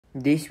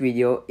This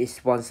video is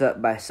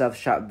sponsored by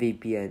Surfshark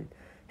VPN.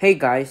 Hey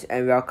guys,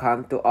 and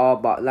welcome to All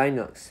About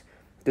Linux.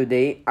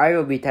 Today, I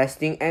will be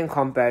testing and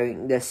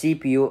comparing the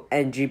CPU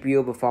and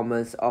GPU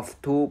performance of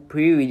two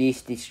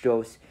pre-release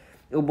distros,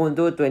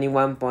 Ubuntu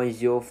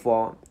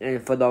 21.04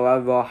 and Fedora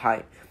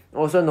Rawhide,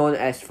 also known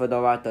as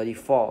Fedora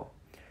 34.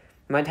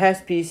 My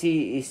test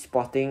PC is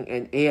sporting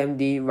an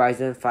AMD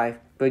Ryzen 5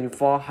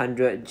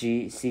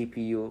 2400G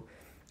CPU,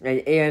 an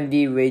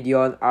AMD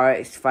Radeon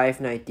RX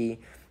 590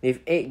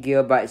 with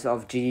 8GB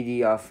of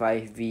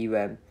GDDR5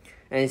 VRAM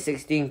and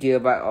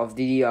 16GB of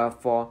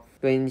DDR4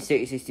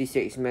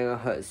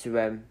 2666MHz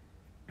RAM.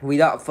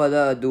 Without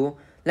further ado,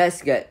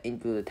 let's get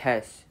into the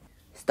test.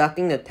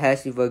 Starting the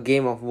test with a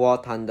game of War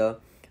Thunder,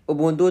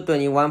 Ubuntu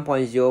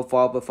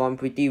 21.04 performed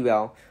pretty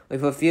well,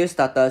 with a few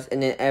stutters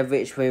and an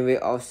average frame rate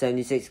of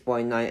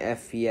 76.9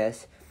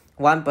 FPS,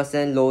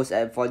 1% lows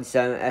at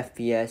 47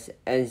 FPS,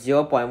 and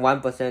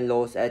 0.1%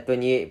 lows at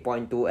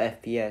 28.2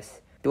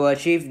 FPS. To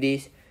achieve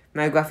this,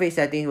 my graphics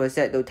settings were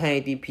set to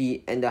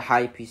 1080p and the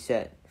high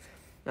preset.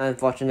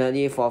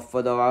 Unfortunately for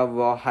Fedora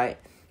Rawhide,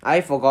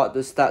 I forgot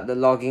to start the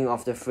logging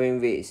of the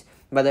frame rates,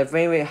 but the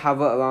frame rate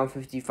hovered around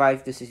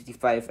 55 to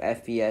 65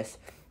 FPS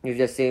with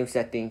the same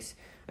settings,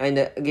 and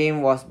the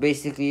game was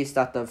basically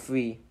stutter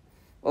free.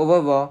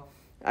 Overall,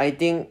 I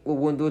think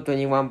Ubuntu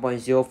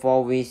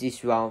 21.04 wins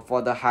this round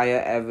for the higher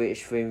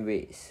average frame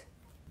rates.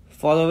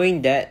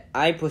 Following that,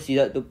 I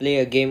proceeded to play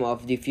a game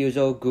of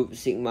Diffusal Group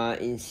Sigma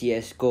in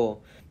CSGO.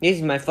 This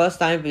is my first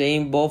time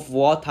playing both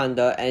War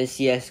Thunder and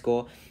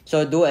CSGO,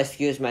 so do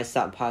excuse my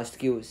subpar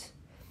skills.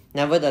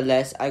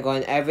 Nevertheless, I got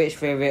an average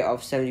frame rate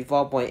of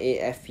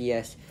 74.8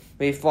 FPS,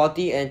 with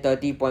 40 and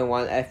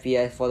 30.1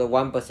 FPS for the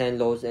 1%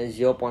 lows and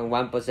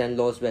 0.1%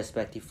 lows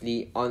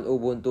respectively on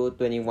Ubuntu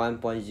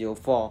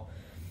 21.04.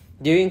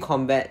 During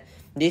combat,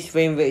 these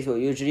frame rates will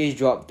usually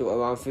drop to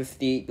around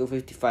 50 to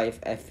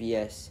 55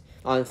 FPS.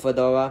 On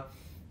Fedora,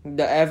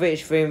 the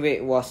average frame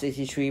rate was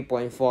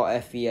 63.4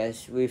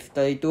 FPS with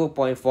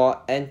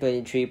 32.4 and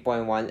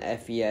 23.1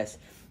 FPS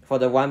for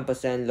the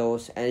 1%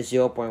 lows and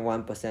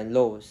 0.1%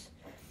 lows.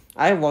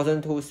 I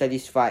wasn't too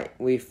satisfied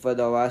with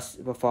Fedora's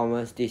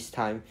performance this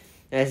time,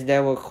 as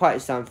there were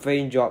quite some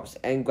frame drops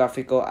and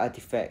graphical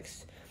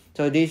artifacts,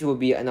 so this will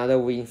be another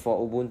win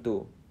for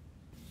Ubuntu.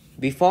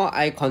 Before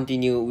I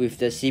continue with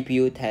the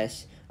CPU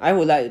test, I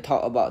would like to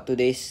talk about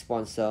today's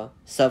sponsor,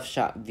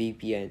 Surfshark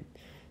VPN.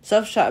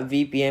 Surfshark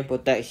VPN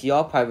protects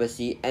your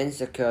privacy and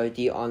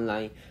security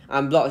online,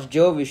 unblocks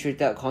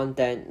geo-restricted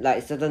content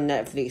like certain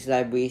Netflix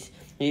libraries,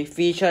 with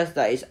features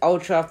like its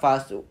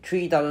ultra-fast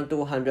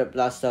 3,200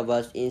 plus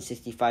servers in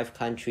 65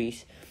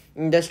 countries,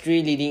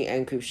 industry-leading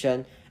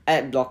encryption,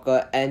 ad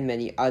blocker, and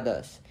many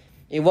others.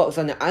 It works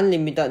on an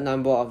unlimited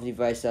number of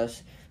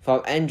devices,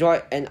 from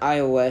Android and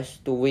iOS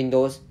to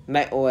Windows,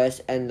 macOS,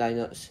 and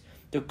Linux,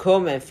 to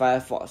Chrome and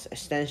Firefox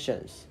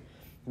extensions.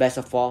 Best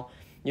of all,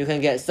 you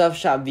can get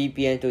Surfshark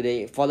VPN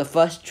today for the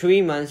first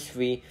 3 months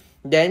free,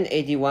 then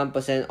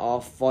 81%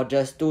 off for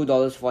just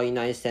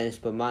 $2.49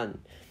 per month.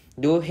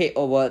 Do head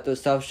over to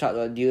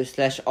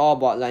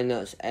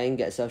surfshark.do/allaboutlinux and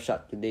get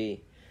Surfshark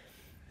today.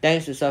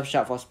 Thanks to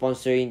Surfshark for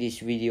sponsoring this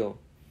video.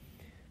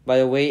 By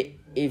the way,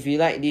 if you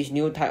like this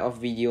new type of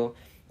video,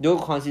 do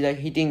consider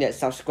hitting that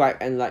subscribe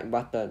and like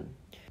button.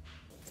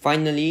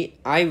 Finally,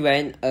 I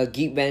ran a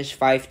Geekbench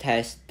 5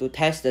 test to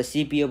test the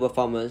CPU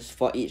performance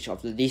for each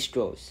of the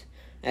distros.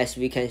 As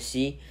we can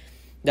see,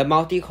 the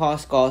multi-core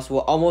scores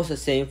were almost the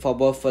same for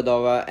both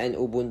Fedora and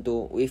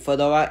Ubuntu, with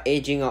Fedora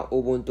edging out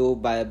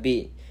Ubuntu by a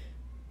bit,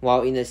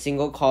 while in the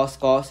single-core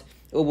scores,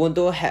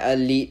 Ubuntu had a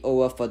lead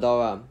over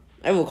Fedora.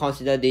 I would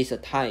consider this a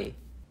tie.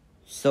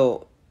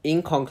 So,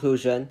 in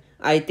conclusion,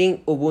 I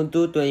think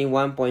Ubuntu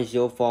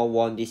 21.04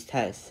 won this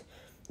test.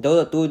 Though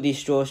the two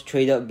distros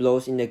traded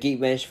blows in the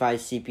Geekbench 5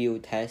 CPU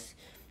test,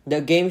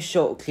 the game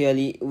showed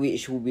clearly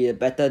which would be the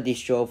better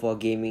distro for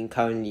gaming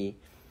currently.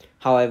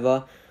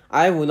 However,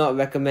 I would not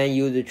recommend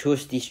you to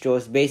choose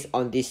distros based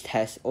on this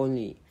test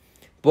only.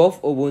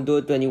 Both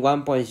Ubuntu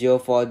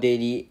 21.04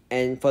 Daily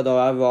and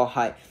Fedora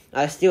Rawhide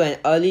are still an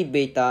early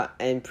beta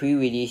and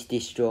pre-release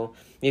distro,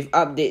 with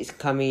updates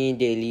coming in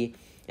daily,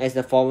 as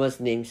the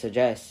former's name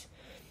suggests.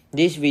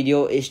 This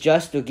video is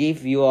just to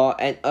give you all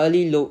an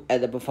early look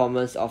at the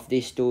performance of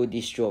these two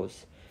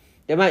distros.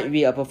 There might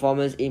be a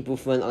performance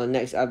improvement on the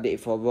next update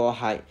for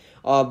Rawhide,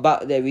 or a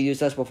bug that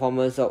reduces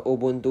performance of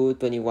Ubuntu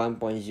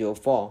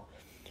 21.04.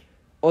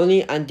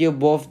 Only until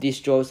both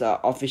distros are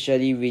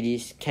officially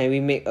released can we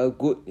make a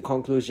good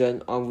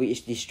conclusion on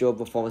which distro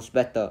performs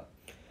better.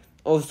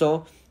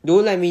 Also,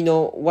 do let me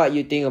know what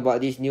you think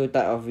about this new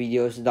type of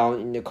videos down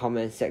in the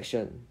comment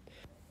section.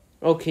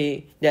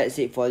 Okay, that's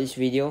it for this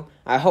video.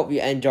 I hope you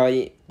enjoyed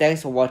it.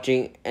 Thanks for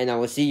watching, and I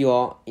will see you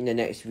all in the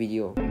next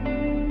video.